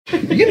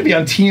You're gonna be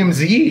on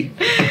TMZ.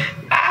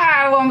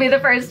 Ah, it won't be the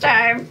first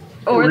time.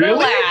 Or Really? the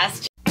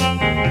last.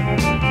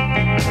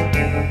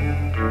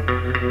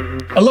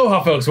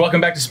 Aloha folks, welcome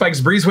back to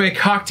Spike's Breezeway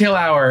Cocktail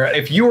Hour.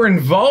 If you are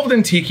involved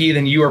in Tiki,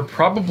 then you are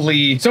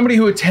probably somebody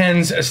who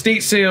attends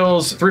estate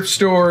sales, thrift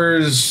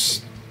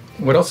stores,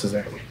 what else is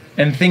there?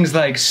 And things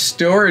like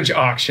storage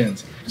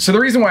auctions. So the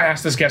reason why I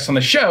asked this guest on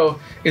the show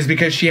is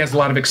because she has a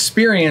lot of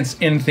experience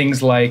in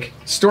things like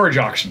storage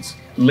auctions.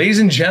 Ladies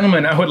and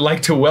gentlemen, I would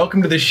like to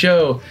welcome to the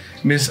show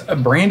Miss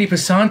Brandi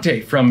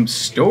Passante from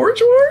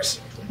Storage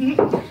Wars?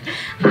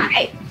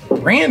 Hi.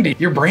 Brandi,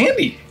 you're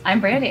Brandi. I'm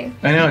Brandi.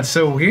 I know, it's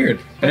so weird.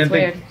 That's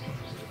weird.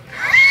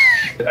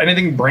 I didn't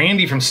think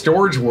Brandi from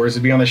Storage Wars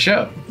would be on the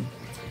show.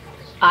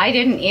 I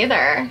didn't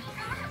either.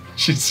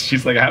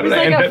 She's like, how did I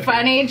It's end like a up?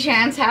 funny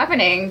chance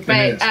happening.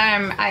 But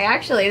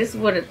this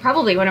is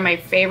probably one of my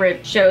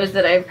favorite shows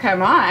that I've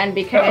come on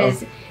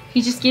because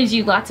he just gives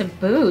you lots of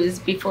booze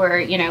before,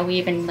 you know, we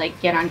even like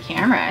get on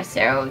camera.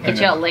 So get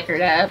you all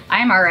liquored up.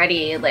 I'm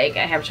already like,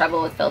 I have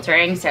trouble with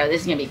filtering, so this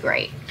is gonna be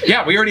great.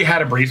 Yeah, we already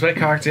had a Breezeway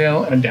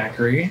cocktail and a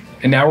daiquiri,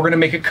 and now we're gonna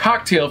make a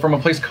cocktail from a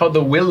place called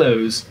the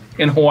Willows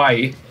in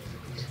Hawaii.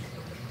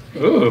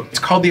 Ooh, it's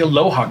called the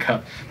Aloha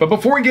Cup. But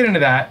before we get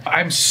into that,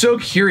 I'm so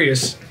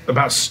curious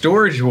about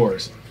Storage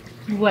Wars.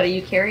 What are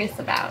you curious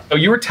about? Oh,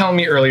 you were telling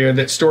me earlier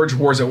that Storage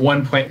Wars at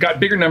one point got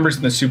bigger numbers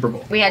than the Super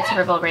Bowl. We had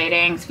Super Bowl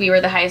ratings. We were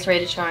the highest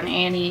rated show on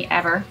A&E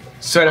ever.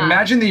 So I'd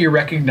imagine that you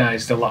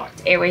recognized a lot.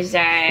 It was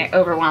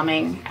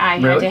overwhelming. I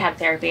had to have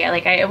therapy.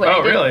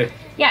 Really?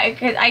 Yeah,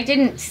 because I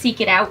didn't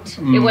seek it out.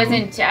 It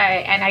wasn't,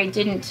 and I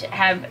didn't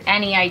have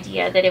any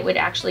idea that it would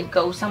actually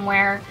go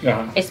somewhere,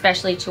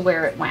 especially to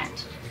where it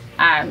went.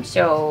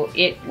 So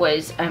it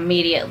was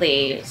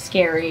immediately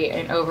scary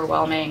and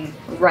overwhelming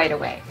right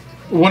away.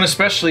 One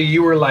especially,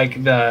 you were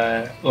like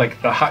the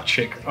hot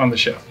chick on the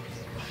show.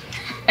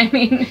 I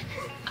mean,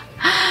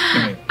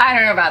 I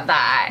don't know about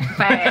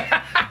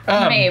that,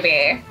 but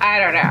maybe. I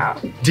don't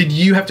know. Did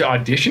you have to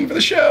audition for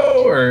the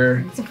show,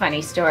 or? It's a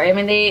funny story. I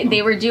mean,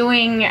 they were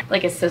doing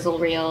like a sizzle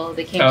reel.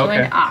 They came to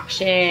an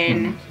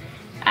auction.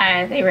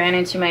 They ran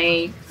into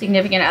my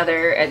significant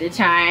other at the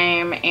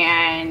time,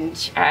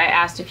 and I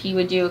asked if he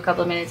would do a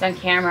couple of minutes on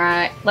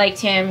camera. Liked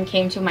him,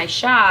 came to my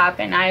shop,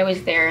 and I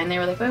was there, and they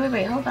were like,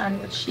 wait, hold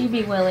on. Would she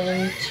be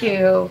willing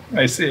to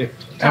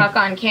talk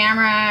on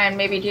camera and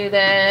maybe do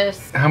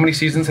this? How many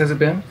seasons has it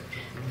been?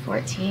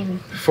 14.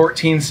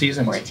 14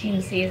 seasons.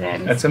 14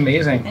 seasons. That's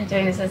amazing. Been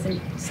doing this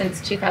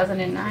since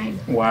 2009.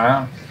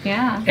 Wow.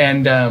 Yeah.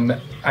 And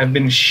I've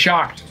been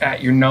shocked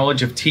at your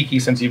knowledge of Tiki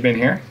since you've been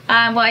here.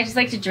 Well, I just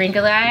like to drink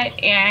a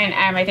lot,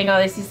 and I think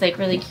all this is like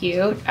really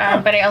cute.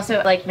 But I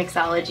also like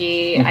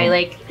mixology. I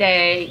like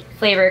the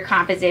flavor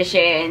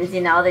compositions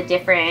and all the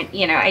different,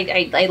 you know,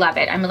 I love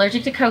it. I'm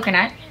allergic to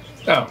coconut.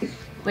 Oh.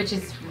 Which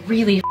is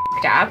really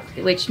f***ed up,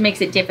 which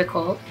makes it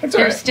difficult.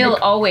 They're still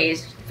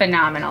always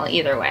phenomenal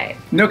either way.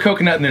 No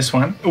coconut in this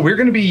one. We're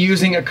gonna be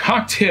using a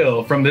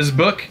cocktail from this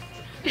book,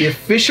 the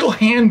official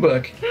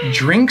handbook,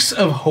 Drinks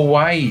of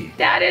Hawaii.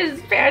 That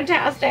is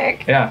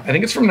fantastic. Yeah, I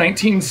think it's from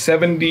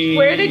 1970.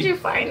 Where did you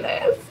find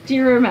this? Do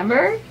you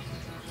remember?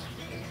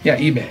 Yeah,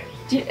 eBay.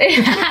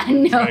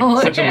 No.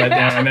 Such a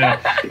letdown, I know.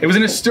 It was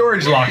in a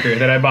storage locker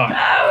that I bought.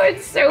 Oh,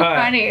 it's so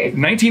funny.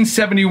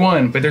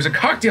 1971, but there's a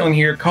cocktail in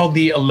here called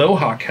the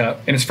Aloha Cup,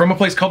 and it's from a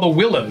place called the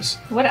Willows.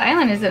 What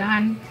island is it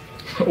on?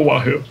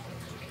 Oahu.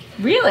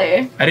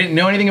 Really? I didn't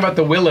know anything about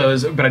the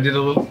Willows, but I did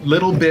a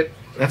little bit.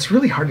 That's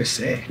really hard to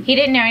say. He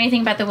didn't know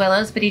anything about the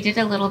Willows, but he did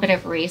a little bit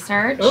of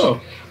research.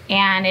 Oh.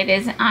 And it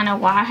is on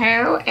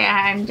Oahu,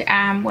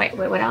 and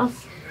what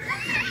else?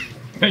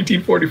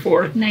 1944.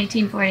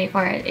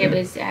 1944, it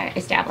was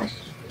established.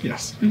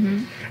 Yes.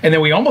 And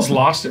then we almost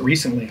lost it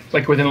recently,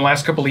 like within the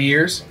last couple of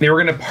years. They were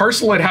gonna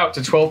parcel it out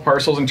to 12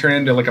 parcels and turn it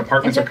into like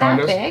apartments or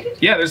condos. That big?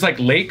 Yeah, there's like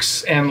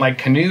lakes and like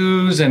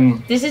canoes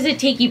and... This is a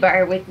tiki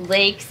bar with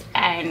lakes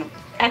and...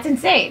 That's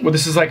insane. Well,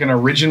 this is like an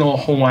original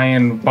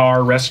Hawaiian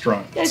bar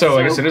restaurant. That's so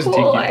I guess it is a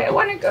tiki bar. I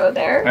want to go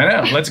there.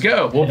 I know. Let's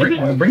go. We'll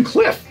bring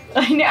Cliff.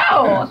 I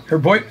know.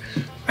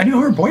 I know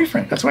her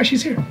boyfriend. That's why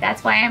she's here.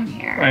 That's why I'm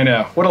here. I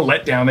know. What a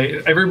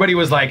letdown. Everybody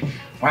was like,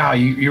 wow,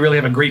 you really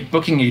have a great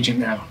booking agent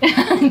now.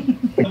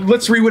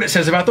 Let's read what it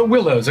says about the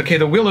Willows. Okay,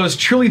 the Willows,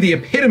 truly the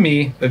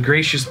epitome of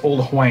gracious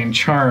old Hawaiian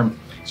charm.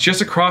 It's just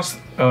across,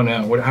 oh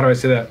no, how do I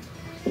say that?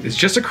 It's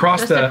just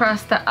across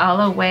the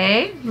Aloha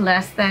Way,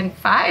 less than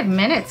 5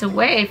 minutes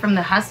away from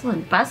the hustle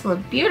and bustle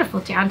of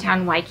beautiful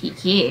downtown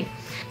Waikiki.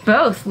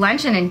 Both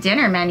luncheon and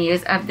dinner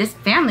menus of this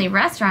family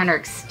restaurant are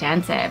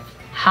extensive.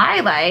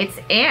 Highlights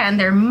and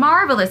their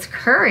marvelous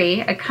curry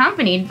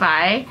accompanied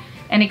by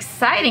an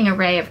exciting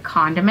array of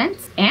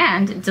condiments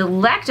and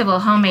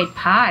delectable homemade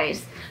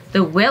pies.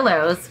 The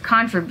Willows'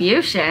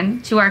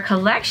 contribution to our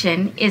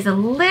collection is a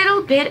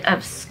little bit of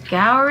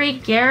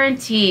scoury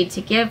guaranteed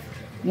to give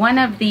one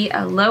of the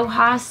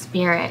Aloha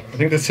spirit. I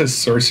think that says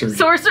sorcery.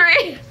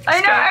 Sorcery?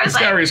 I know, I was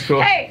like,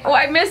 cool. Hey,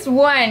 I missed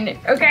one,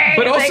 okay?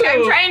 But also,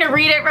 I'm trying to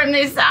read it from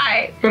this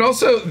side. But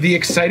also, the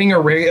exciting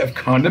array of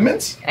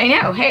condiments? I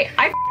know, hey,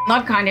 I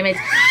love condiments.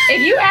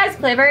 If you ask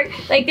Clifford,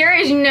 like there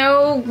is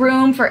no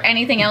room for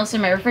anything else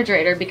in my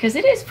refrigerator because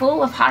it is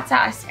full of hot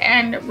sauce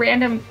and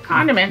random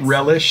condiments.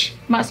 Relish.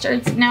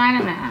 Mustards. No, I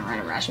don't know how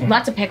to rush.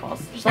 Lots of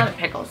pickles. There's a lot of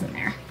pickles in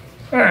there.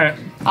 All right.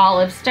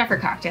 Olives, stuff for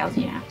cocktails,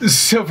 yeah.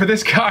 So for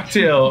this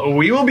cocktail,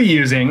 we will be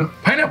using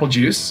pineapple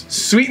juice,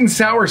 sweet and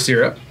sour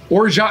syrup,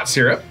 orgeat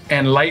syrup,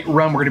 and light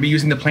rum. We're gonna be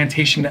using the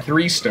Plantation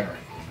 3-star.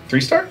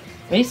 3-star?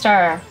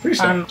 3-star.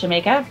 3-star.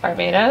 Jamaica,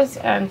 Barbados,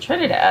 and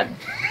Trinidad.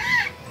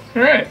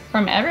 All right.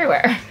 From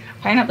everywhere.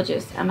 Pineapple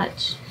juice, how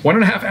much?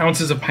 1.5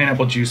 ounces of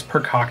pineapple juice per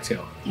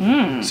cocktail.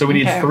 So we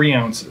need 3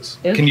 ounces.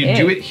 Okay. Can you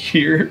do it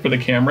here for the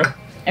camera?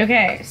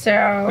 Okay, so.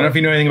 I don't know if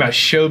you know anything about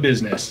show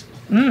business.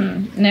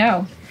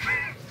 No.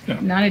 No.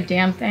 Not a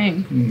damn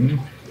thing.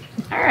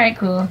 All right,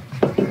 cool.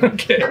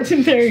 Okay.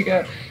 There you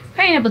go.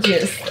 Pineapple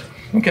juice.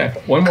 Okay,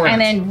 one more.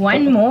 And then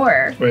one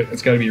more. Wait,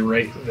 it's got to be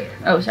right there.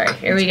 Oh, sorry.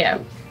 Here we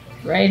go.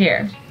 Right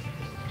here.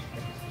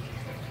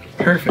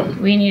 Perfect.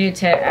 We needed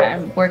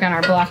to work on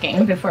our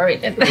blocking before we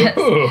did this.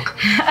 Ooh.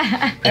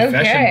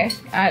 Okay.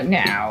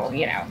 No,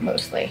 you know,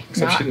 mostly.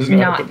 Except not, she doesn't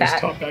know how not to put this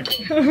that. top back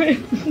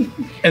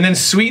on. And then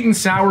sweet and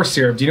sour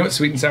syrup. Do you know what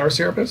sweet and sour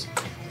syrup is?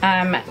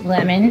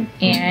 Lemon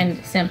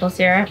and simple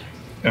syrup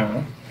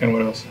And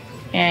what else?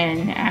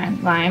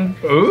 and lime.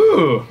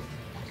 Ooh.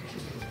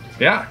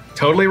 Yeah,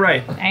 totally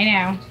right. I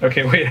know.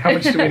 Okay, wait, how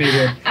much do we need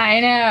here? I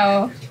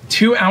know.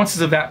 2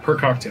 ounces of that per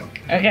cocktail.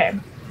 Okay.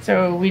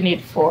 So we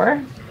need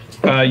 4.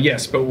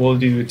 Yes, but we'll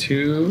do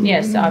 2.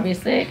 Yes,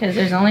 obviously, because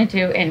there's only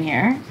 2 in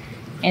here.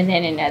 And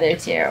then another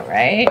 2,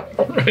 right?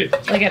 Right.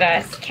 Look at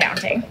us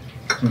counting.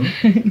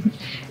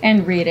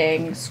 And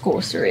reading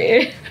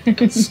Scorsery.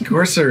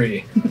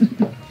 Scorsery.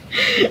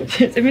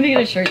 I'm gonna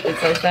get a shirt that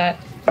says that.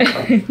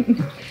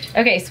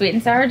 Okay, sweet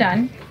and sour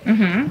done.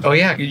 Oh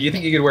yeah, you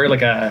think you could wear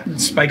like a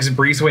Spike's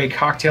Breezeway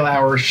cocktail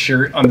hour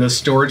shirt on the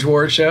Storage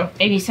Wars show?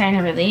 Maybe sign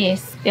a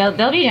release.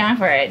 They'll be down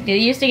for it. They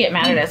used to get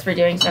mad at us for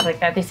doing stuff like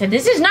that. They said,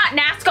 this is not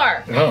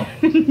NASCAR.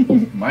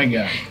 Oh, my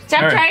God.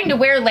 Stop All right. trying to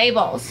wear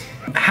labels.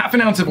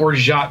 1/2 ounce of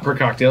orgeat per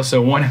cocktail,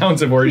 so 1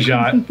 ounce of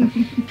orgeat.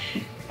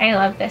 I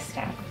love this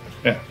stuff.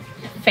 Yeah.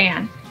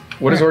 Fan.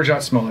 What does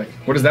orgeat smell like?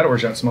 What does that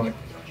orgeat smell like?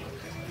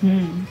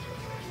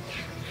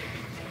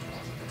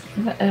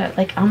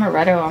 Like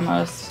amaretto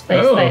almost,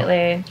 like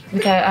slightly.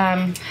 With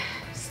a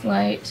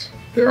slight.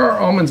 There are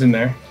almonds in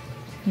there.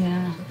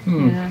 Yeah.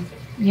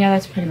 Yeah,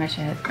 that's pretty much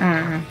it.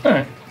 All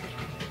right.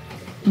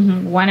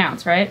 1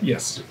 ounce, right?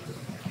 Yes.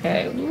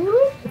 Okay.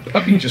 Woo. The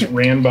puppy just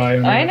ran by.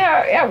 I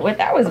know. Yeah. What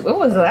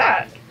was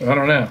that? I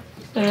don't know.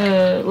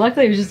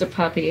 Luckily, it was just a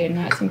puppy and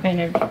not some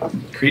kind of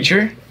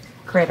Creature?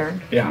 critter.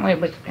 Yeah.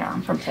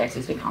 I'm from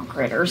Texas. We call them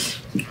critters.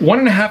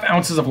 1.5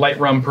 ounces of light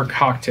rum per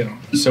cocktail.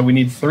 So we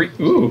need 3.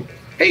 Ooh.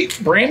 Hey,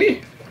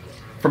 Brandi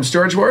from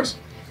Storage Wars.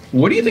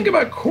 What do you think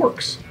about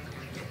corks?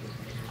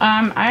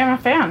 I am a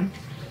fan.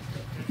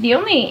 The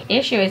only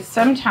issue is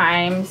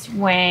sometimes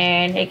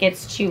when it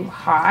gets too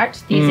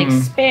hot, these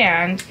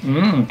expand,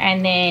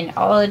 and then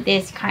all of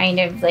this kind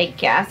of like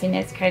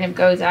gassiness kind of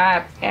goes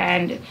up,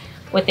 and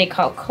what they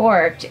call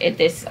corked,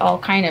 this all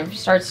kind of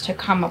starts to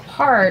come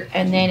apart,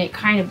 and then it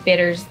kind of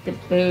bitters the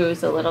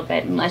booze a little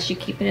bit unless you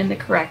keep it in the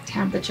correct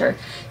temperature.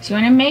 So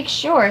you want to make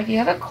sure, if you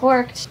have a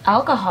corked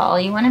alcohol,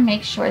 you want to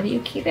make sure that you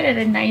keep it at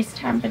a nice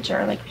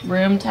temperature, like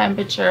room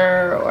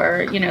temperature,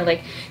 or, you know,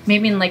 like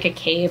maybe in like a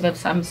cave of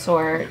some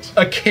sort.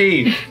 A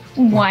cave.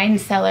 Wine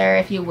cellar,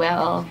 if you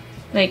will.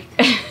 Like...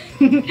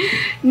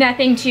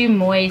 Nothing too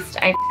moist.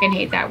 I fucking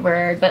hate that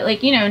word, but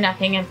like, you know,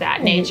 nothing of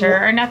that nature,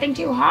 or nothing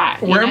too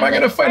hot. Where am I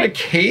going to find a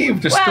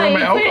cave to store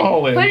my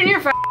alcohol in? Put it in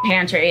your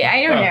pantry.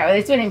 I don't know.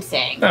 That's what I'm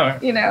saying. Oh.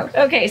 You know.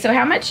 Okay, so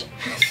how much?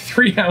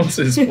 3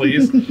 ounces,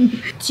 please.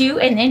 2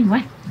 and then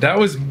 1. That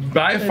was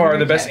by far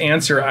the best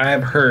answer I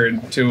have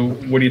heard to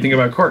what do you think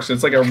about corks.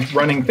 It's like a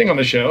running thing on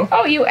the show.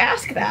 Oh, you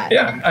ask that?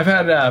 Yeah, I've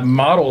had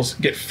models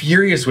get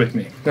furious with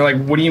me. They're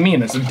like, what do you mean?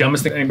 That's the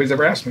dumbest thing anybody's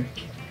ever asked me.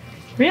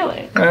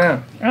 Really? I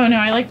know. Oh no,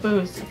 I like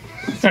booze.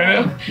 I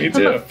know. Me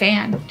too. I'm a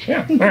fan.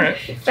 Yeah, all right.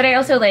 But I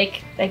also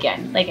like,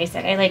 again, like I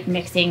said, I like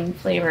mixing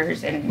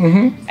flavors,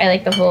 and I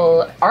like the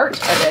whole art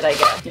of it, I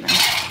guess, you know.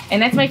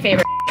 And that's my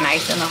favorite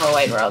ice in the whole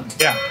wide world.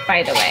 Yeah.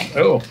 By the way.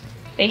 Oh.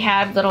 They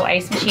have little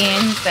ice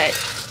machines that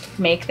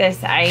make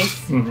this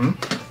ice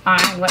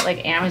on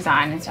like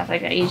Amazon and stuff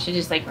like that. You should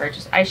just like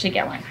purchase. I should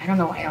get one. I don't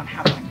know why I don't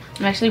have one.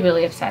 I'm actually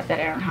really upset that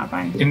I don't have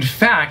one. In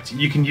fact,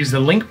 you can use the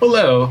link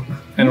below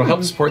and it'll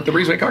help support the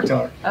Breezeway Cocktail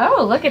Hour.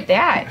 Oh, look at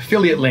that.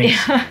 Affiliate links.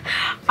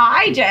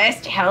 I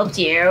just helped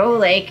you,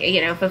 like, you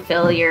know,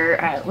 fulfill your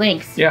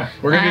links. Yeah,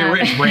 we're gonna be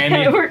rich,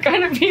 Brandi. We're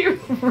gonna be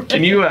rich.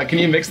 Can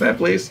you mix that,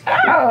 please?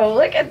 Oh,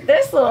 look at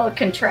this little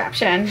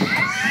contraption.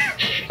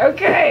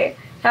 Okay.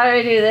 How do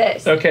I do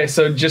this? Okay,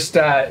 so just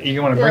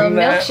you want to bring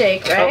that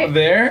milkshake, right? up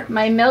there.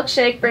 My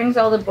milkshake brings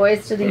all the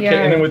boys to the yard.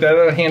 Okay, and then with that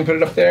other hand, put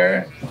it up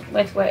there.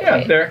 With what?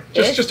 Yeah, there.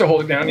 Just to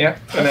hold it down, yeah.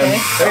 And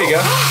then there you go.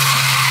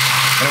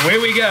 And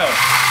away we go.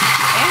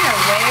 And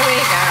away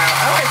we go.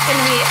 Oh, it's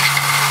gonna be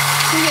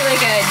like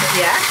a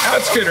jack. Oh,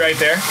 that's good right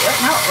there.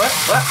 No, what?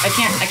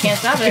 I can't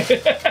stop it.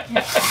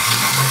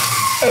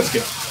 That's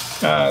good.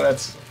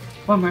 That's...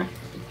 One more.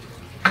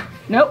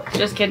 Nope,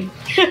 just kidding.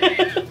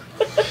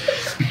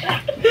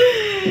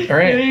 All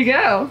right. There you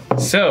go.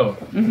 So,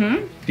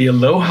 the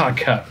Aloha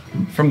Cup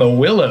from the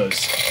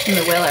Willows. From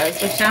the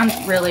Willows, which sounds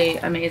really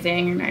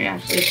amazing, and I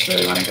actually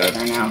really want to go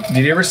there now.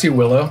 Did you ever see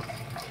Willow?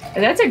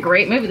 That's a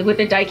great movie with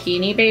the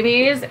Daikini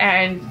babies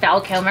and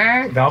Val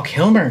Kilmer. Val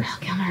Kilmer. Val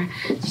Kilmer.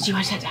 Did you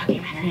watch that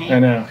documentary? I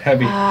know,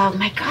 heavy. Oh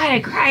my god, I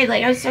cried.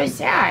 Like, I was so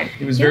sad.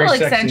 He was He's very a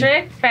little sexy.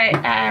 eccentric,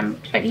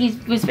 but he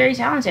was very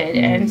talented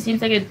and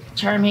seems like a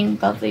charming,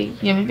 lovely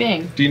human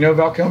being. Do you know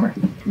Val Kilmer?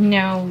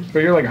 No. But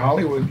you're like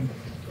Hollywood.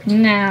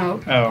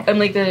 No. Oh. I'm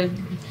like the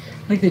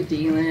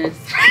D-list.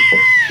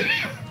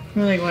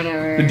 Or like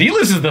whatever. The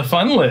D-list is the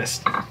fun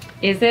list.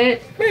 Is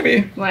it?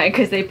 Maybe. Why?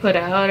 Because they put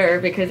out, or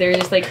because they're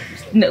just like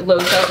low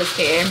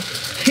self-esteem?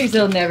 Because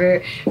they'll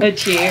never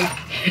achieve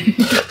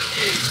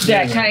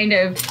that kind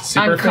of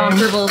Super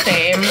uncomfortable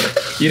fame.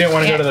 You didn't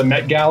want to go to the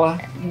Met Gala?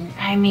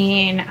 I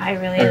mean, I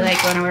really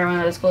like want to wear one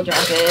of those cool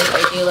dresses.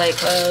 I do like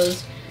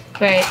clothes,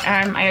 but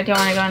I don't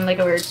want to go on like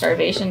a weird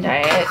starvation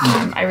diet.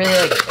 I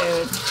really like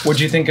food. What'd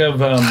you think of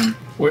the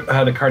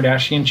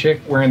Kardashian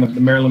chick wearing the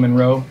Marilyn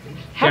Monroe?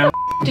 How the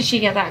did she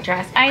get that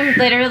dress? I'm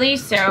literally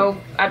so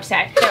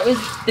upset. That was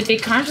the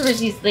big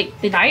controversy, like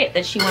the diet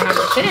that she went on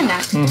to fit in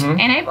that.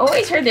 And I've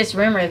always heard this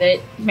rumor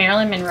that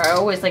Marilyn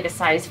Monroe was like a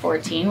size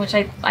 14, which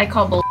I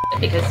call bullshit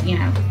because, you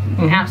know,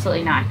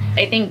 absolutely not.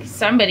 I think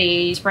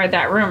somebody spread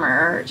that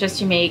rumor just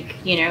to make,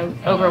 you know,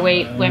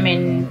 overweight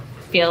women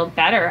feel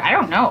better. I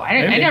don't know.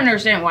 I don't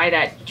understand why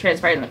that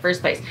transpired in the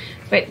first place.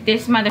 But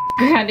this motherfucker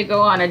had to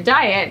go on a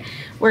diet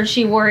where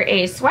she wore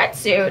a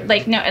sweatsuit,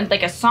 like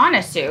a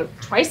sauna suit,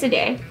 twice a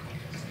day.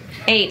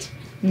 Ate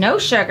no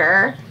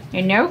sugar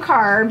and no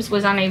carbs,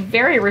 was on a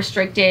very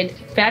restricted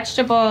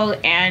vegetable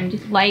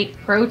and light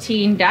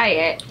protein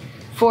diet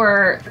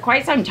for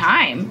quite some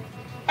time.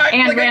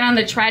 Ran on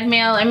the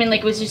treadmill. I mean,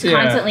 like, was just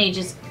constantly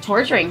just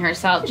torturing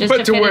herself just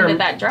to fit into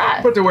that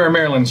dress. But to wear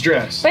Marilyn's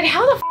dress. But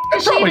how the f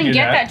did she even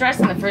get that dress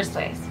in the first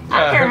place?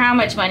 I don't care how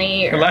much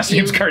money. Her last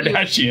name's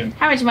Kardashian.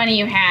 How much money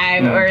you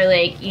have, or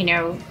like, you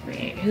know,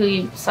 who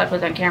you slept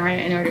with on camera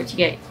in order to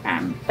get.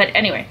 But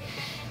anyway,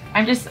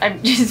 I'm just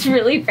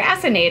really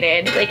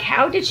fascinated. Like,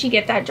 how did she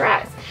get that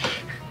dress?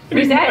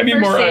 Was that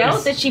for sale?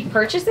 Ice. Did she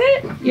purchase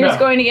it? You're just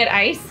going to get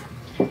ice?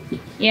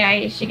 Yeah,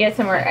 you should get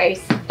some more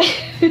ice.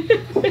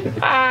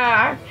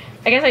 I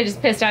guess I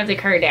just pissed off the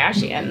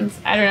Kardashians.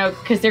 I don't know,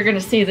 because they're going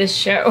to see this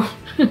show.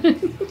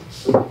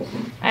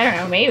 I don't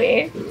know,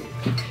 maybe.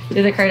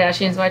 Do the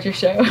Kardashians watch your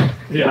show?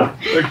 Yeah,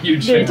 they're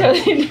huge fans.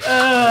 Okay,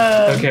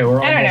 we're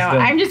almost I don't know.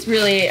 done. I'm just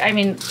really, I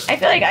mean, I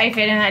feel like I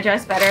fit in that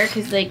dress better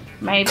because, like,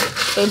 my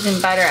boobs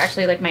and butt are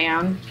actually, like, my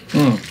own.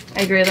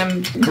 I grew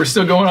them. We're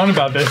still going on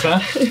about this, huh?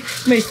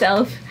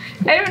 Myself.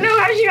 I don't know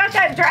how she got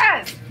that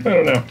dress. I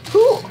don't know.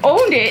 Who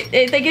owned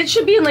it? Like, it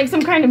should be in, like,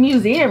 some kind of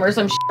museum or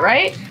some shit,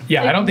 right?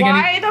 Yeah, like, I don't think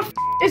why the f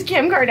is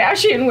Kim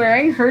Kardashian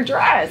wearing her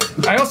dress?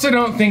 I also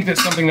don't think that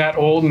something that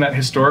old and that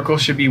historical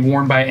should be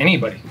worn by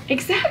anybody.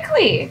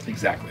 Exactly.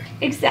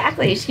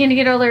 She's gonna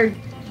get all her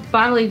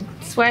bodily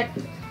sweat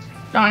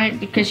on it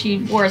because she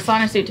wore a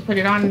sauna suit to put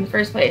it on in the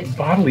first place.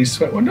 Bodily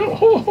sweat? Well, no,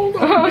 hold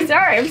on. Oh,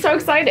 sorry. I'm so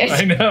excited.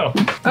 I know.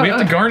 We have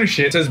to garnish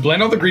it. It says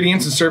blend all the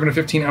ingredients and serve in a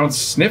 15-ounce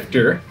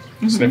snifter.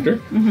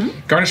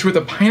 Garnish with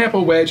a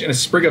pineapple wedge and a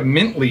sprig of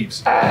mint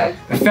leaves. I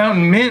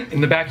found mint in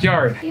the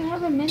backyard. You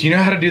have a mint? Do you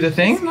know how to do the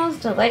thing? It smells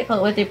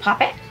delightful. Would you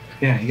pop it?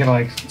 Yeah, you gotta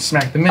like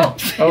smack the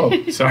mint. Oh,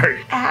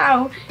 sorry.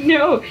 Ow.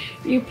 No,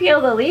 you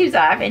peel the leaves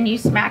off and you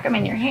smack them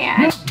in your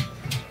hand.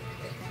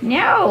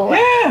 No.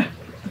 Yeah.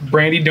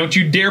 Brandi, don't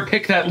you dare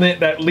pick that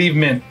leaf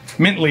mint.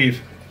 Mint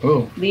leaf.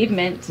 Oh. Leaf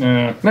mint.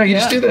 No, you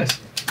just do this.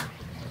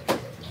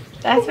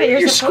 That's what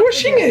you're supposed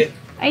squishing to do. it.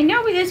 I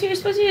know, but that's what you're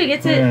supposed to do. It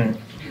gets it.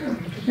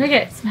 Look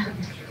at it. Smell.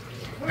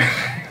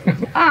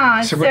 Aw,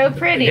 it's so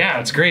pretty. Yeah,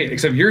 it's great.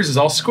 Except yours is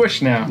all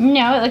squished now.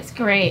 No, it looks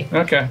great.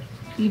 Okay.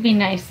 You be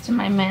nice to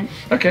my mint.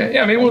 Okay,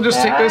 yeah, maybe we'll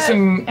just take this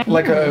and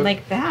like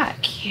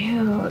that.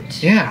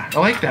 Cute. Yeah, I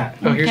like that.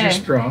 Oh, here's your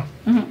straw.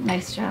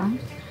 Nice straw.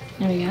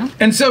 There we go.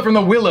 And so from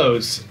the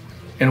Willows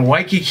in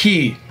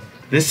Waikiki,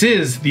 this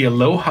is the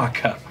Aloha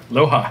Cup.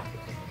 Aloha.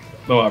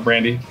 Aloha,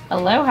 Brandi.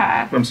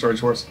 Aloha. From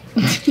Storage Wars.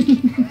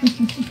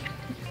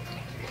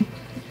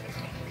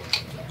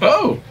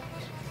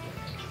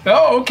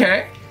 Oh,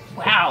 okay.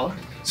 Wow.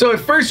 So at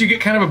first you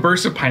get kind of a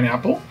burst of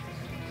pineapple,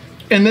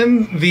 and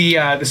then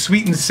the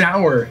sweet and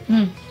sour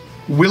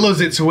willows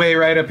its way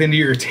right up into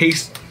your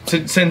taste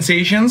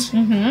sensations.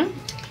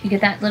 You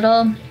get that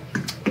little.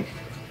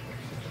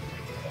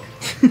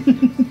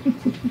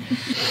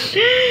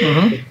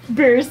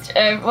 Burst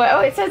of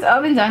it says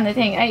almonds on the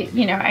thing.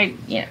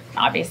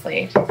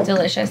 Obviously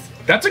delicious.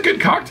 That's a good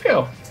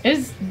cocktail.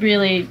 It's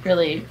really,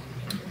 really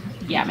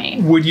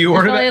yummy. Would you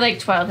order There's that? only like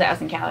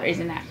 12,000 calories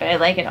in that, but I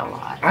like it a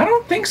lot. I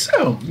don't think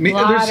so. A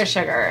lot of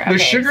sugar.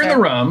 There's sugar in the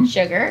rum.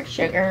 Sugar.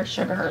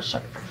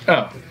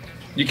 Oh,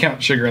 you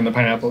count sugar in the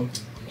pineapple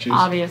juice?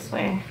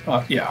 Obviously.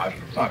 Yeah,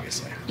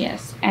 obviously.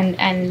 Yes,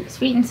 and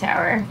sweet and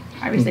sour.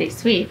 Obviously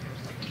sweet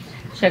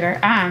sugar.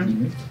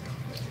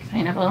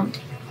 pineapple,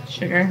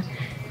 sugar.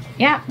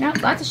 Yeah, no,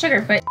 lots of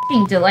sugar, but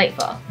f***ing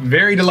delightful.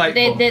 Very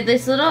delightful.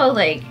 This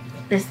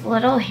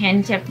little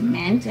hint of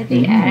mint at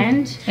the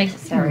end makes it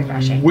so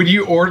refreshing. Would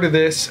you order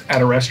this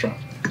at a restaurant?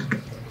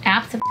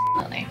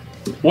 Absolutely.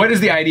 What is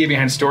the idea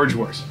behind Storage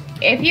Wars?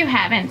 If you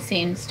haven't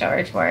seen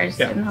Storage Wars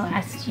in the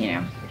last,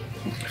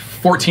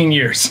 14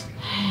 years.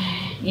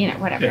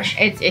 Whatever. Ish.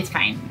 It's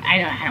fine. I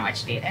don't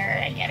watch it either.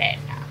 I get it.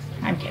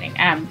 No, I'm kidding.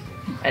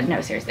 But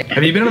no, seriously.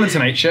 Have you been on the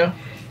Tonight Show?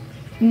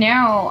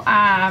 No.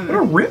 What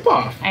a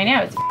ripoff. I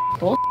know, it's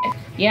bullshit.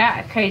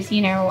 Yeah, because,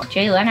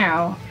 Jay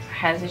Leno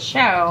has a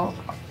show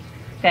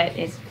that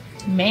is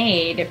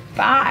made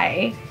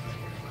by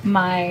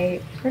my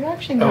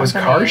production company. Oh, it's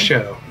Car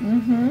Show. I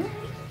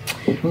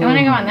want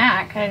to go on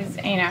that because,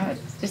 I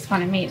just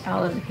want to meet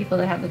all of the people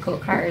that have the cool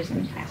cars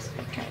and ask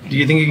them. Do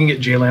you think you can get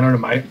Jay Leno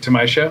to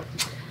my show?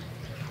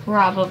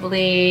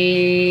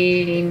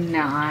 Probably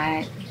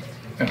not.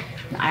 No.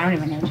 I don't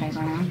even know Jay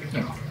Leno.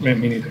 No,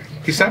 me neither.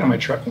 He sat in my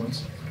truck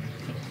once.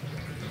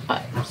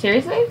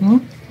 Seriously? Mm-hmm.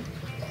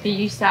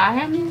 You saw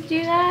him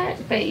do that,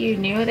 but you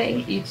knew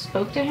that you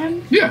spoke to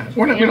him? Yeah,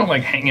 we don't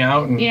like hang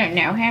out. And you don't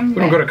know him?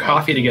 We don't go to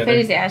coffee together. Put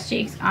his ass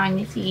cheeks on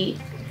the seat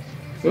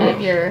of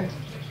your...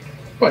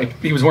 Well,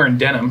 he was wearing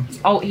denim.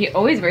 Oh, he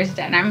always wears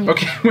denim.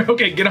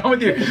 Okay, get on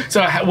with you.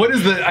 So what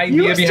is the idea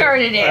behind... You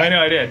started it. I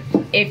know I did.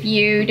 If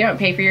you don't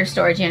pay for your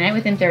storage unit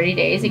within 30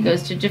 days, it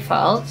goes to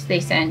default. They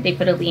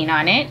put a lien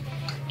on it,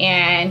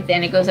 and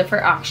then it goes up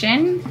for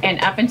auction.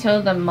 And up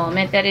until the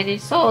moment that it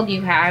is sold,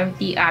 you have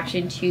the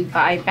option to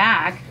buy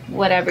back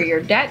whatever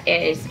your debt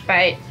is.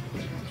 But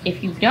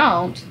if you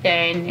don't,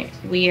 then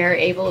we are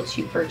able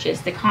to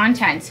purchase the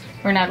contents.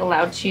 We're not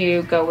allowed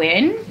to go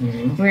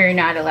in. We're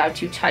not allowed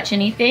to touch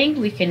anything.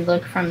 We can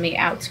look from the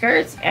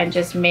outskirts and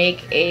just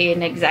make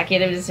an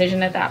executive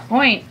decision at that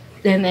point.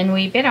 And then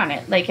we bid on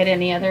it like at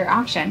any other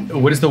auction.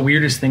 What is the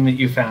weirdest thing that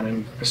you found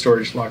in a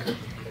storage locker?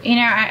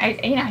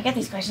 I get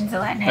these questions a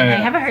lot, and I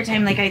have a hard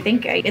time. Like, I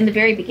think in the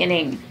very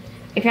beginning,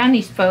 I found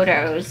these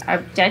photos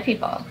of dead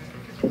people.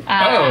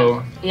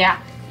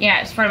 Yeah.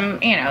 Yeah, it's from,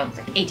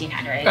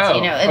 1800s.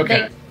 Oh,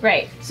 okay.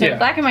 Right. So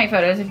black and white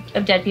photos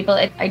of dead people.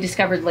 I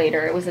discovered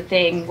later it was a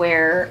thing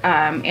where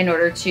in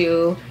order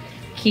to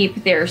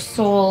keep their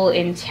soul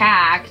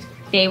intact,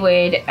 they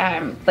would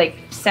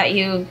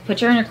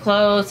put you in your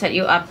clothes, set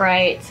you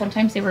upright.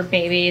 Sometimes they were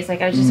babies.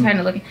 Like, I was just kind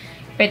of looking.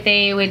 But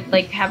they would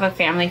have a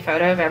family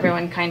photo of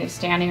everyone kind of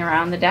standing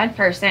around the dead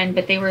person,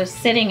 but they were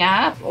sitting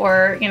up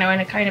or, in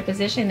a kind of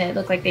position that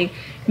looked like they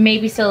may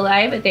be still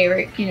alive, but they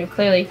were,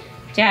 clearly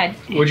dead.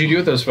 What'd you do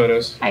with those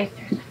photos? I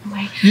threw them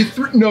away.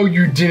 No,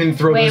 you didn't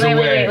throw those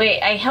away.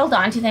 Wait. I held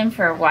on to them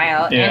for a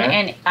while, yeah.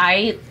 and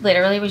I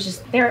literally was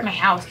just there at my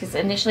house because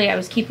initially I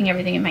was keeping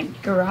everything in my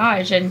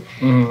garage, and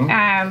you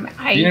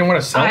didn't want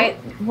to sell it?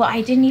 Well,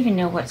 I didn't even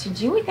know what to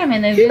do with them,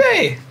 and then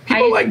eBay.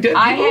 People like dead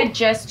people. I had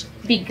just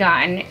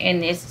begun in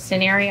this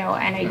scenario,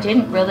 and I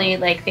didn't really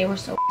they were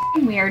so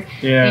weird.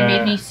 Yeah. They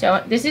made me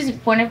so. This is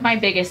one of my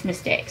biggest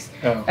mistakes.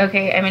 Oh.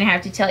 Okay, I'm gonna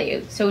have to tell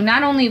you. So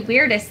not only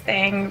weirdest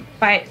thing,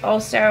 but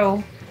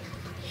also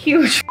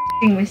huge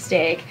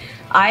mistake.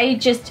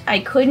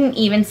 I couldn't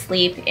even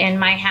sleep in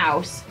my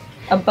house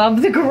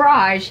above the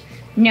garage,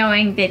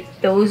 knowing that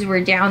those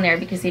were down there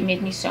because they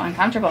made me so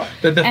uncomfortable.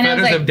 The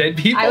photos of dead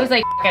people? I was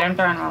like, F it, I'm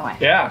throwing them away.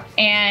 Yeah.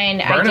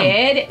 And I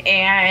did,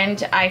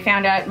 and I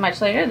found out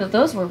much later that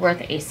those were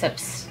worth a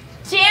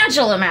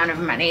substantial amount of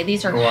money.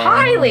 These are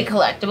highly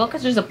collectible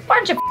because there's a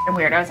bunch of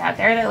weirdos out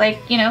there that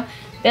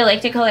they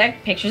like to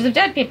collect pictures of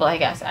dead people, I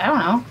guess. I don't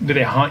know. Did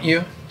they haunt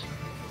you?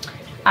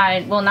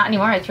 Well, not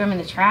anymore. I threw them in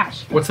the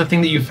trash. What's the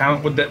thing that you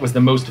found that was the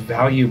most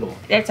valuable?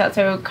 That's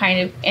also kind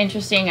of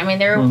interesting. I mean,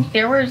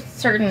 there were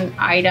certain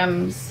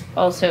items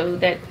also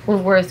that were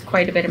worth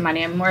quite a bit of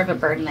money. I'm more of a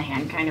bird in the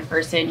hand kind of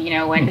person.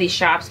 When these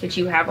shops, but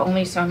you have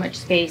only so much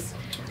space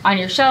on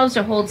your shelves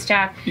to hold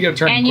stuff. You gotta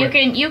turn and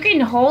quick. you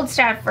can hold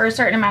stuff for a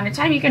certain amount of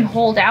time. You can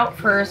hold out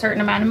for a certain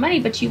amount of money,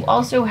 but you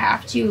also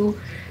have to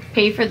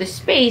pay for the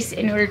space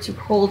in order to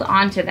hold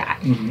on to that.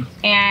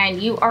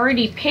 And you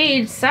already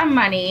paid some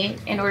money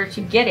in order to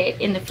get it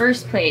in the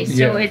first place.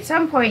 So at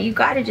some point you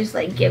gotta just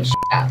give shit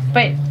up.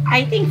 But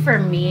I think for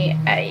me,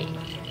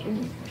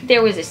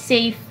 there was a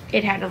safe.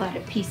 It had a lot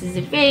of pieces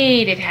of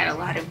jade. It had a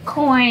lot of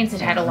coins.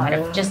 It had a lot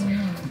of just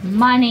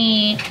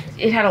money.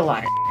 It had a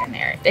lot of in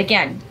there.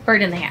 Again,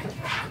 bird in the hand.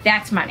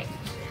 That's money.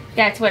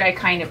 That's what I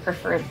kind of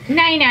prefer.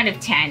 9 out of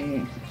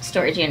 10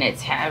 storage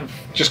units have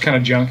just kind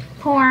of junk.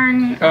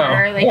 Porn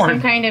or porn.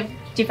 some kind of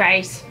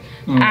device,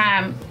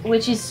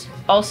 which is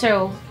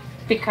also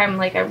become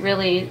a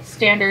really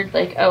standard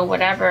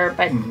whatever.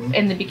 But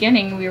in the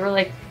beginning we were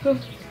like,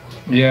 poof.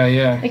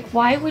 Yeah.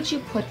 Why would you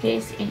put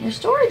this in your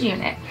storage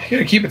unit? You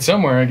gotta keep it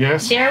somewhere, I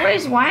guess. There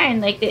was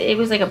one it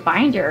was a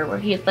binder where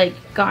he had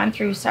gone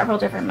through several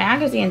different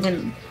magazines,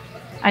 and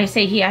I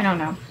don't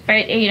know, but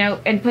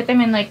and put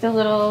them in the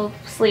little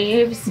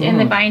sleeves in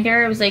the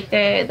binder. It was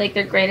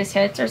their greatest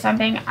hits or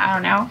something. I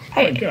don't know.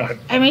 Oh my God.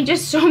 I mean,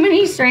 just so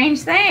many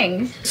strange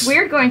things. It's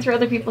weird going through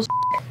other people's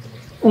shit.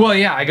 Well,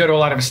 yeah, I go to a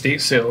lot of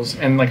estate sales,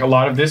 and like a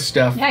lot of this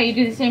stuff Yeah, you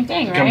do the same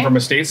thing, right? come from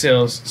estate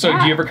sales. So Yeah.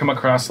 do you ever come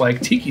across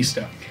like tiki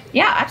stuff?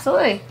 Yeah,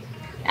 absolutely.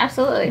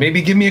 Absolutely.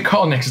 Maybe give me a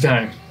call next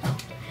time.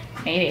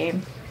 Maybe.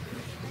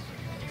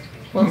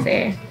 We'll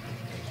see.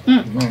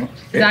 Right.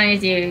 As long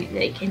as you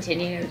like,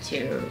 continue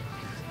to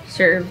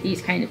serve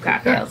these kind of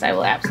cocktails, I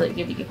will absolutely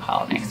give you a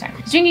call next time.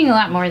 It's drinking a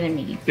lot more than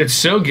me. It's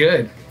so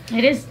good.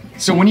 It is.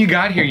 So when you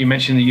got here, you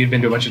mentioned that you'd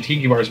been to a bunch of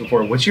tiki bars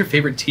before. What's your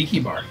favorite tiki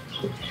bar?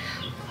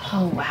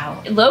 Oh,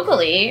 wow.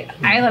 Locally,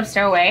 I love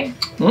Stowaway.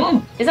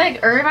 Mm. It's like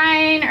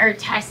Irvine or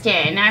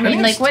Tustin. I mean,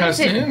 think like, it's what is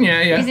it? Tustin.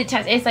 Yeah. Is it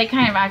Tustin? It's like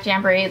kind of off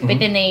Jamboree, but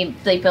then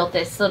they built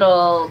this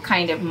little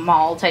kind of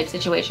mall type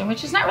situation,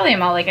 which is not really a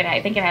mall. Like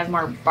I think it has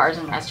more bars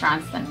and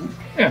restaurants than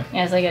Yeah.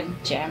 it's like a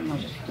gym or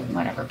just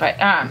whatever. But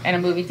and a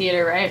movie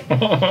theater,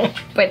 right?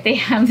 But they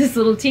have this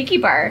little tiki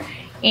bar,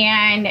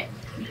 and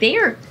they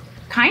are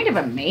kind of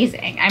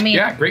amazing. I mean,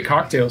 Yeah, great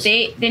cocktails.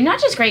 they're not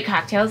just great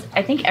cocktails.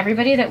 I think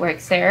everybody that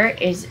works there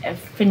is a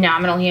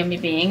phenomenal human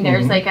being.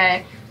 There's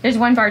there's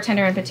one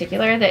bartender in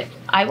particular that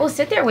I will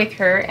sit there with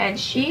her and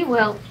she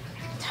will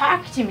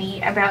talk to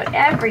me about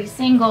every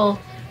single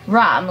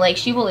rum. Like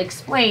she will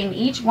explain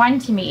each one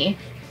to me.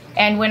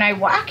 And when I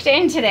walked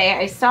in today,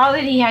 I saw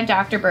that he had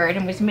Dr. Bird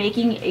and was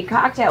making a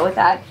cocktail with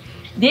that.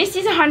 This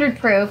is 100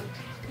 proof.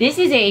 This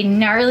is a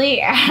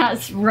gnarly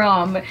ass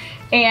rum.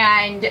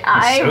 And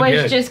I so was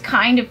good. just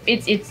kind of,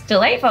 it's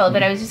delightful,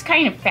 but I was just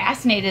kind of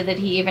fascinated that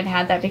he even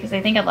had that because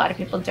I think a lot of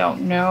people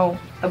don't know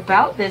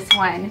about this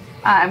one.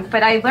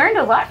 But I learned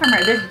a lot from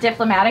her. There's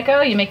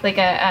Diplomatico. You make like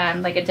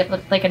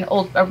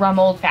a rum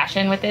old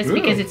fashioned with this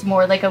because it's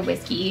more like a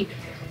whiskey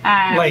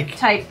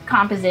type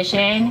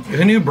composition.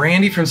 The new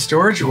Brandi from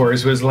Storage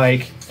Wars was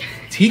like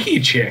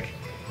tiki chick.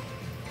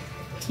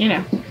 You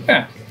know.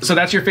 Yeah. So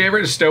that's your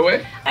favorite,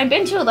 Stowaway? I've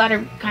been to a lot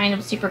of kind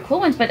of super cool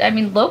ones, but I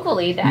mean,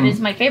 locally, that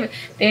is my favorite.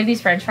 They have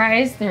these French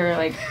fries. They're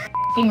like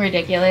f***ing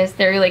ridiculous.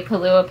 They're like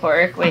Palua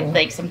pork with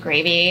like some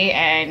gravy,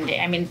 and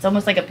I mean, it's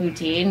almost like a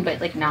poutine,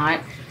 but like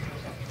not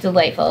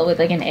delightful with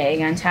like an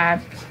egg on top.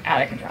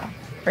 Out of control.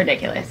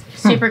 Ridiculous.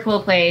 Super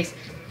cool place.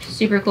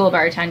 Super cool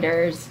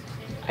bartenders.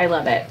 I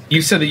love it.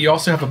 You said that you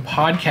also have a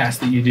podcast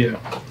that you do.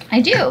 I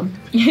do.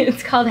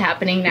 It's called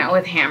Happening Now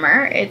with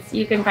Hammer.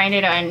 You can find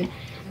it on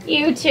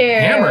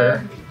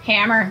YouTube.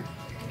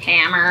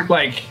 Hammer.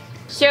 Like,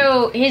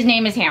 So his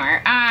name is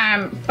Hammer.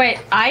 But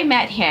I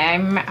met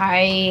him.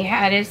 I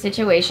had a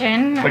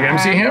situation. like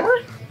MC Hammer?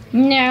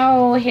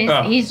 No,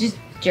 he's just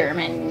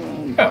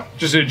German. Oh,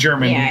 just a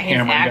German His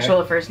Hammer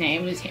actual first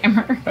name is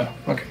Hammer. guy.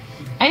 Oh, okay.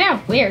 I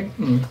know, weird.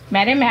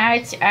 Met him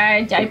at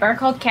a dive bar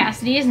called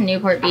Cassidy's in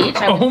Newport Beach.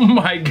 Oh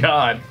my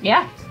God.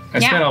 Yeah. I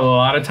spent a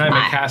lot of time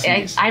at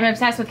Cassidy's. I'm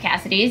obsessed with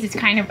Cassidy's. It's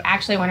kind of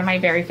actually one of my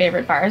very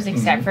favorite bars,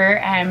 except for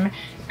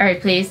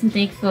Art Place and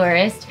Think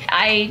Forest.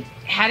 I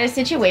had a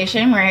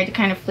situation where I had to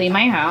kind of flee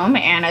my home,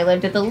 and I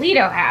lived at the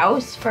Lido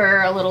House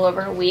for a little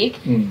over a week.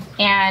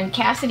 And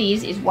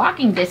Cassidy's is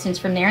walking distance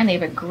from there, and they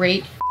have a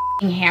great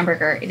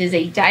hamburger. It is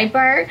a dive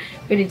bar,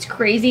 but it's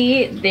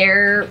crazy.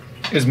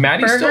 Is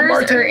Maddie still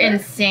Burgers bartending? are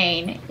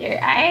insane.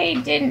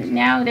 I didn't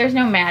know. There's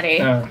no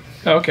Maddie.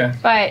 Okay.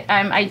 But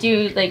I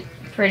do like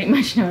pretty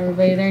much know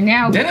everybody there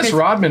now. Dennis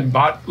Rodman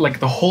bought like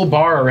the whole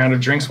bar a round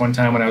of drinks one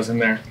time when I was in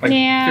there, like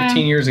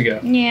 15 years ago.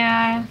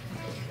 Yeah,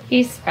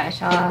 he's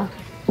special.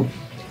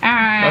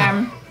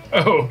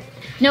 Oh.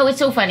 No, it's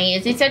so funny.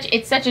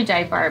 It's such a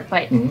dive bar,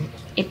 but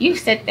if you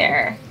sit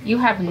there, you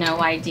have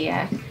no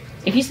idea.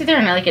 If you sit there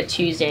on like a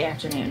Tuesday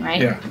afternoon,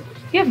 right? Yeah.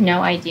 You have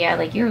no idea.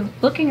 Like you're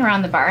looking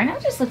around the bar, and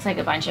it just looks like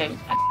a bunch of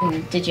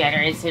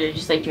degenerates that are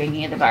just like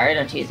drinking at the bar on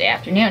a Tuesday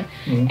afternoon,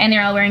 and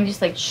they're all wearing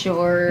just like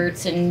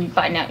shorts and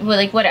button-up, well,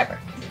 like whatever.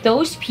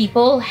 Those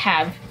people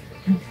have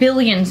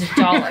billions of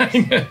dollars.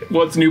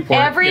 Well, it's Newport.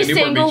 Every Newport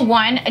single Beach.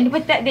 one, and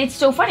but it's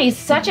so funny. It's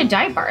such a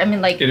dive bar. I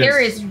mean, like there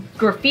is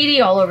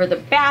graffiti all over the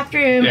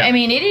bathroom. Yeah. I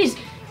mean, it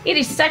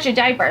is such a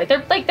dive bar. Their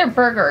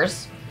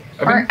burgers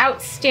are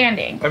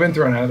outstanding. I've been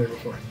thrown out of there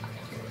before.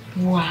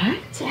 What?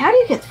 How do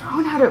you get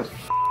thrown out of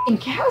f***ing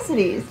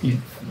Cassidy's?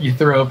 You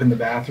throw up in the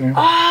bathroom.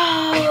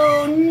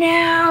 Oh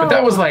no! But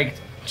that was like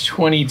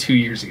 22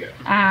 years ago.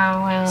 Oh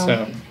well.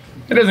 So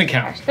it doesn't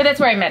count. But that's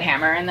where I met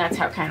Hammer, and that's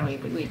how kind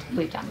of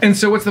we've done. And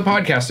so, what's the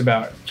podcast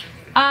about?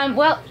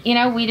 Well,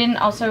 we didn't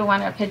also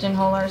want to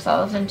pigeonhole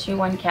ourselves into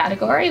one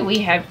category. We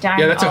have done.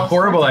 Yeah, that's a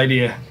horrible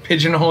idea.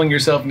 Pigeonholing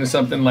yourself into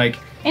something like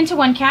into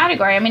one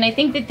category. I mean, I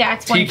think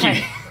that's one tiki.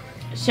 kind.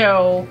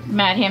 So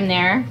met him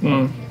there,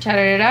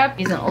 chatted it up.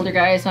 He's an older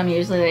guy, so I'm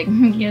usually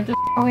like, get the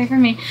away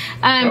from me.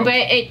 But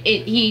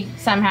he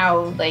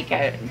somehow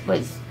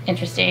was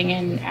interesting,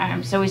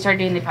 and so we started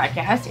doing the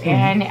podcast,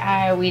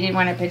 and we didn't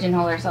want to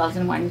pigeonhole ourselves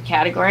in one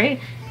category.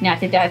 Not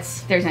that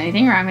there's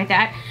anything wrong with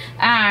that,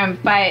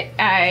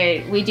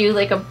 but we do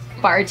like a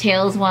bar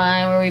tales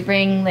one where we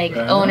bring like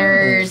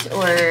owners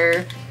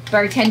or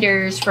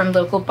bartenders from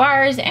local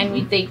bars,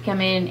 and they come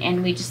in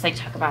and we just like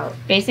talk about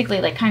basically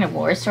like kind of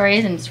war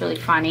stories, and it's really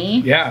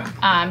funny. Yeah.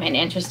 And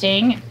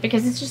interesting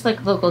because it's just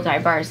like local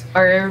dive bars.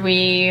 Or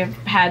we've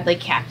had like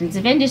captains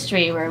of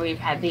industry where we've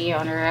had the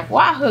owner of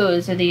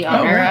Wahoo's or the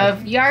owner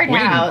of Yard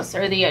House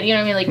or the, you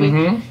know what I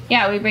mean?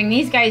 Like we bring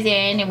these guys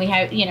in and we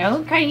have, you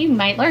know, kind of, you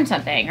might learn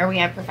something. Or we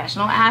have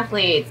professional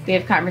athletes. We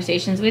have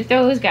conversations with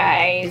those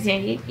guys,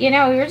 and you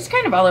know, we're just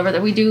kind of all over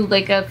that. We do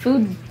like a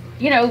food,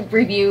 you know,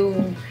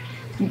 review.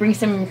 Bring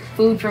some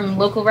food from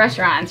local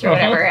restaurants or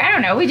whatever. I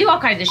don't know. We do all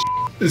kinds of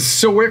shit.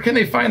 So where can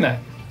they find that?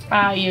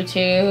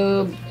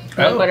 YouTube,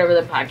 whatever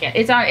the podcast.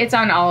 It's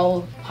on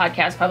all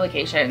podcast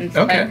publications.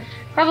 Okay. But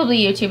probably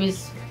YouTube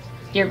is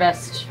your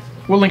best.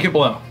 We'll link it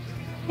below.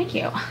 Thank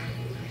you.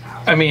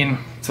 I mean,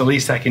 it's the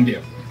least I can do.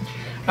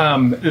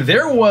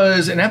 There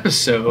was an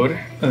episode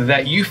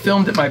that you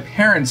filmed at my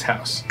parents'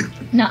 house.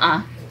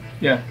 Nuh-uh.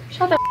 Yeah.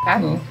 Shut the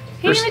f*** up.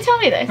 You didn't even tell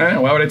me this. I don't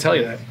know. Why would I tell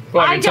you that?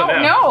 Well, I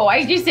don't know.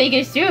 I just like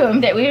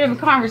assumed that we would have a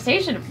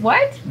conversation.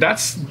 What?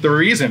 That's the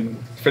reason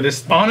for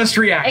this honest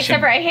reaction. Except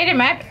for I hit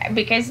him up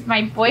because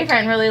my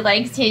boyfriend really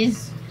likes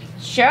his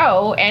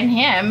show and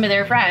him,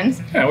 they're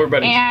friends. Yeah, we're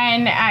buddies.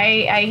 And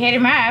I hit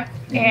him up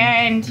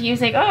and he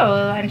was like,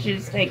 oh, why don't you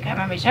just like come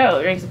on my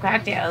show, drink some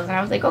cocktails? And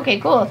I was like, okay,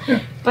 cool.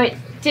 Yeah. But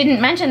didn't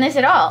mention this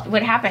at all.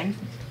 What happened?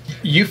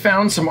 You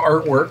found some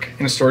artwork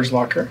in a storage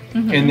locker,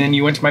 and then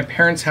you went to my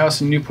parents'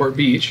 house in Newport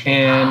Beach,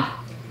 and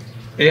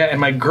yeah, and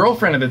my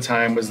girlfriend at the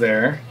time was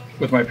there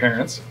with my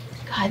parents.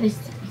 God, this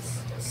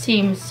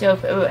seems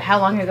so. How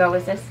long ago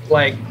was this?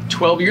 Like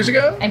 12 years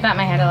ago. I butt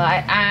my head a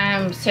lot.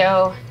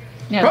 So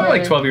no, probably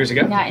like 12 years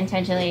ago. Not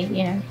intentionally,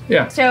 you know.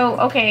 Yeah. So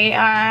okay,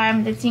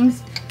 that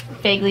seems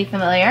vaguely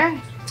familiar.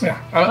 Yeah.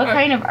 What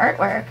kind of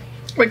artwork?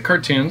 Like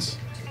cartoons.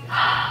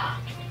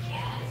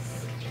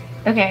 Yes.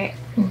 Okay.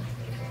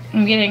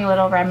 I'm getting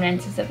little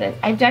reminiscences of this.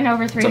 I've done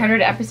over 300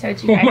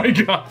 episodes, you guys. Oh my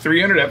god,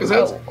 300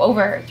 episodes? Oh,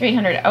 over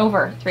 300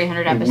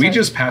 episodes. We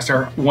just passed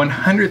our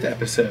 100th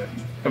episode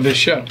of this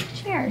show.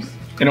 Cheers.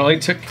 It only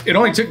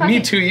took me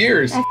 2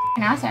 years. That's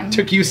awesome.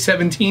 Took you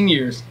 17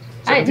 years.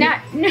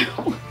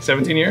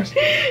 17 years?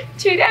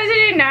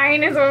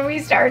 2009 is when we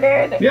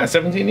started. Yeah,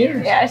 17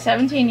 years. Yeah,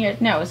 17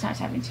 years. No, it's not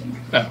 17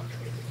 years. Oh.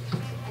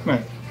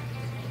 Right.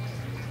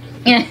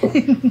 Yeah, I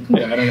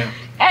don't know.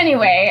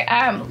 Anyway,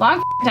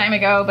 long time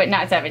ago, but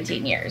not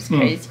 17 years,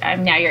 because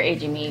now you're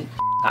aging me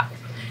up.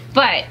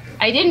 But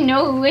I didn't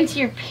know we went to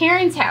your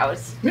parents'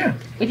 house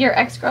with your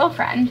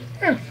ex-girlfriend.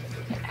 Yeah.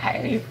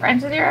 Are you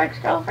friends with your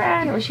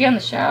ex-girlfriend? Or was she on the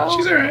show?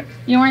 She's all right.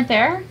 You weren't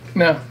there?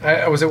 No,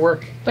 I was at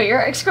work. But your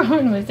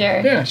ex-girlfriend was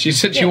there. Yeah, she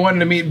said she wanted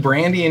to meet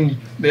Brandi and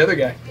the other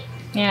guy.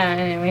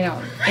 Yeah, we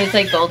don't. It's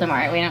like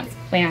Voldemort. We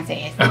don't say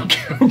his name.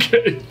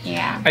 Okay.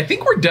 Yeah. I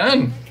think we're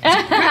done.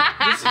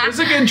 This is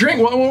a good drink.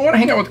 Well, we want to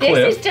hang out with Cliff.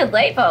 This is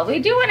delightful. We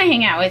do want to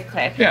hang out with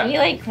Cliff. Yeah. We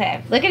like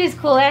Cliff. Look at his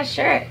cool ass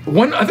shirt.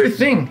 One other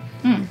thing.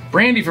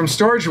 Brandi from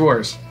Storage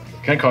Wars.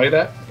 Can I call you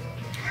that?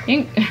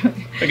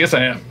 I guess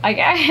I am. I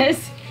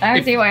guess. I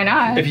don't see why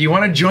not. If you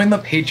want to join the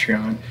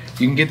Patreon,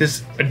 you can get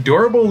this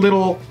adorable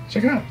little,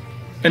 check it out,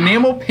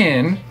 enamel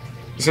pin.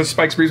 It says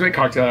Spike's Breezeway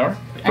Cocktail Hour.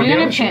 Are you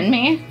going to pin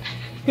me?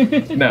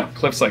 No,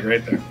 Cliff's like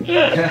right there.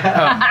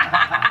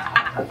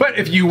 But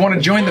if you want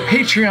to join the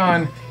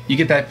Patreon, you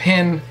get that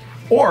pin,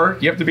 or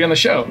you have to be on the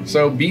show.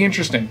 So be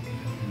interesting,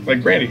 like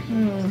Brandi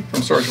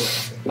from Storage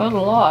Wars. Good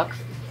luck.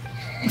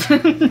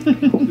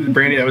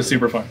 Brandi, that was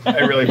super fun. I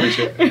really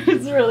appreciate it. It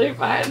was really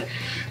fun.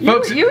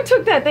 Folks, you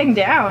took that thing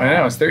down. I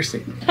know, I was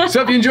thirsty.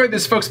 So if you enjoyed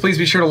this, folks, please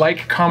be sure to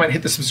like, comment,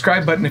 hit the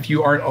subscribe button if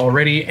you aren't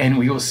already, and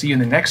we will see you in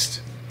the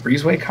next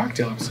Breezeway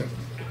cocktail episode.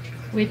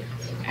 With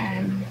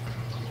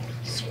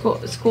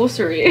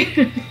Scosery.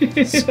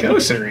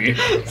 Scosery.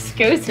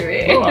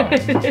 Scosery.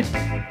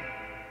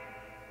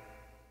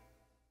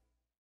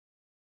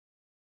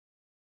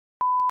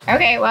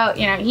 Okay, well,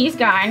 you know, he's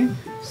gone.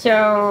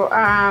 So,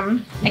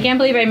 I can't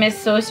believe I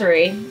missed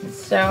Scosery. It's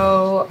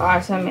so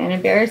awesome and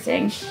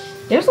embarrassing.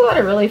 There's a lot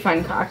of really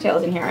fun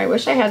cocktails in here. I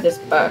wish I had this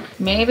book.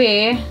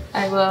 Maybe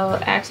I will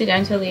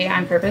accidentally,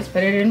 on purpose,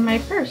 put it in my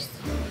purse.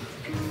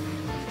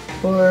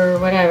 Or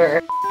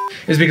whatever.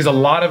 Is because a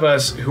lot of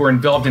us who are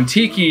involved in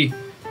Tiki,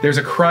 there's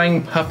a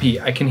crying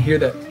puppy. I can hear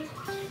that.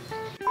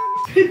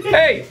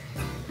 Hey!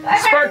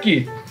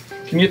 Sparky!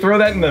 Can you throw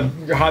that in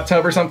the hot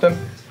tub or something?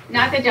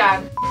 Not the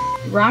dog.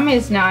 Rum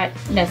is not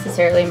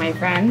necessarily my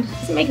friend. It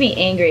doesn't make me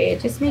angry.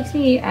 It just makes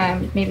me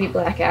maybe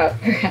black out,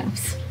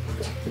 perhaps.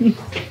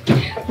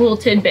 Little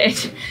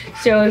tidbit.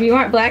 So if you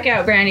want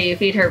blackout Brandi, you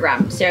feed her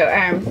rum. So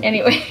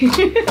anyway.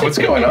 What's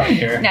going on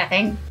here?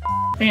 Nothing.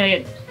 I'm gonna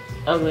get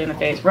ugly in the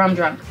face. Rum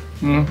drunk.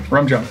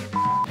 Rum drunk.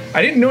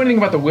 I didn't know anything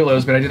about the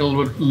Willows, but I did a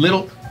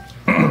little.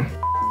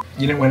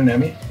 You didn't win an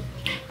Emmy?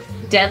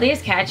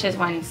 Deadliest Catch has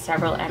won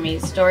several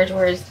Emmys. Storage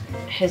Wars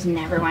has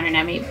never won an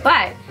Emmy,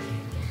 but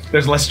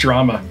there's less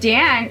drama.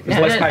 Dan,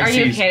 are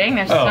you kidding?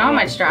 There's so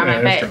much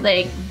drama, but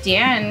like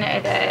Dan,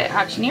 the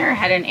auctioneer,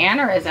 had an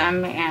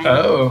aneurysm,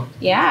 and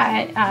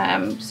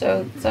yeah,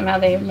 so somehow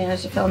they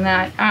managed to film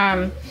that.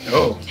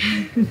 Oh,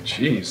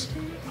 jeez.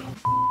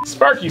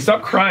 Sparky,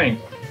 stop crying.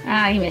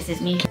 Ah, he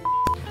misses me.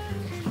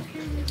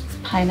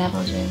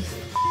 Pineapple juice.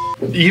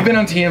 You've been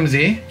on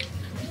TMZ?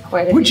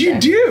 Quite a What'd few you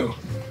times. do?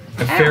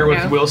 Affair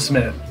with know. Will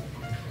Smith.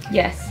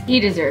 Yes, he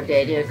deserved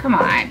it, dude. Come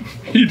on.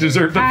 He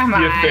deserved the Come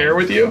on. affair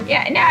with you?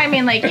 Yeah, no, I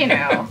mean, like, you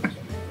know.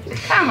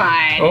 Come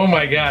on. Oh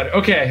my God.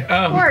 Okay.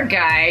 Poor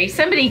guy.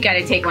 Somebody got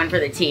to take one for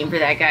the team for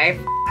that guy.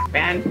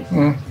 Man.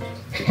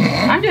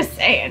 I'm just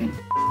saying.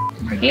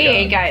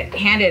 He got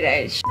handed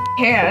a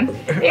hand.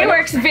 He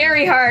works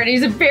very hard.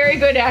 He's a very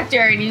good actor,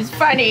 and he's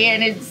funny,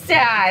 and it's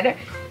sad.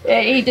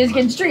 And he just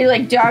gets treated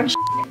like dog shit.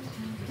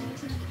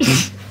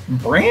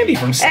 Brandi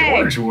from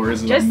Storage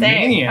Wars is a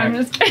maniac. I'm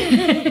just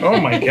kidding.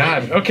 Oh my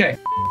God. Okay.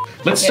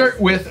 Let's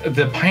start with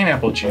the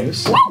pineapple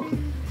juice. Oh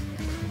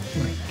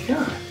my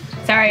God.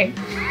 Sorry.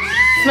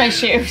 It's my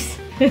shoes.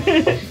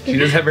 She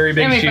does have very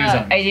big shoes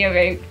on. I do have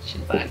very big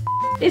shoes on.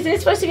 Is it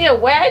supposed to be a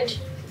wedge?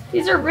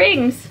 These are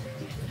rings.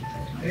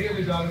 I think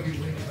every dog would be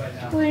winged by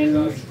now.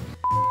 Wings.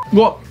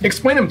 Well,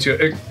 explain them to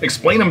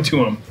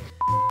him.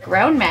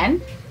 Grown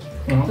men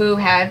who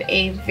have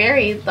a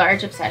very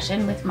large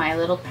obsession with My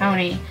Little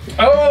Pony.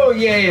 Oh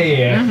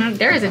yeah.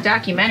 There is a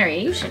documentary.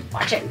 You should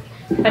watch it.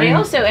 But I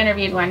also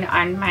interviewed one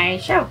on my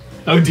show.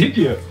 Oh, did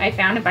you? I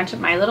found a bunch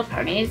of My Little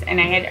Ponies, and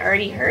I had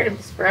already heard of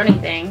this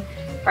brony thing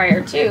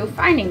prior to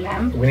finding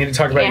them. We need to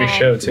talk about your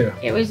show too.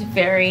 It was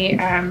very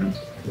sad.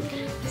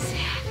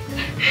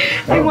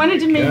 I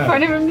wanted to make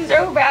fun of him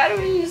so bad. It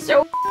was just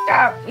so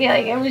up. Yeah,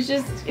 like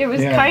it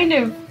was kind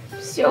of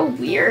so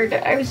weird.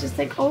 I was just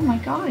like, oh my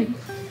God.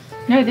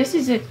 No, this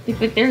is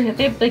but they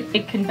have like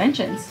big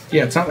conventions.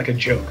 Yeah, it's not like a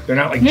joke. They're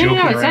not like joking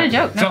around. No, it's not a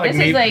joke. No, this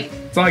is like.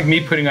 It's not like me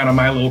putting on a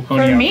My Little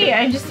Pony For outfit. me,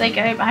 I'm just like,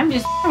 I'm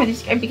just with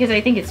this guy because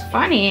I think it's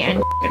funny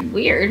and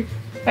weird.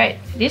 But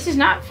this is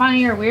not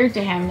funny or weird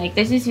to him. Like,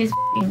 this is his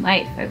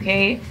life,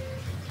 okay?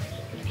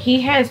 He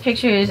has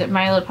pictures of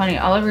My Little Pony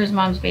all over his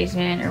mom's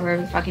basement or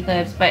wherever the fuck he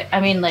lives. But, I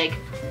mean, like,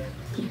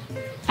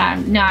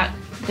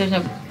 there's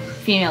no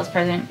females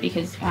present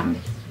because,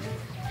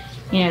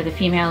 you know, the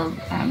female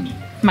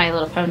My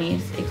Little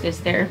Ponies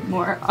exist there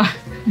more.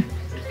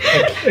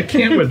 I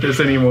can't with this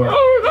anymore.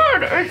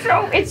 Oh my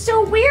God, it's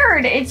so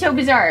weird. It's so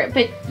bizarre.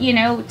 But you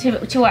know,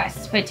 to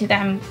us, but to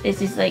them,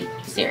 this is like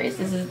serious.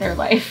 This is their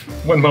life.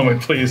 One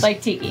moment, please.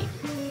 Like Tiki.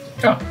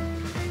 Oh.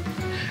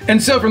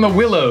 And so from the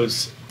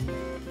Willows.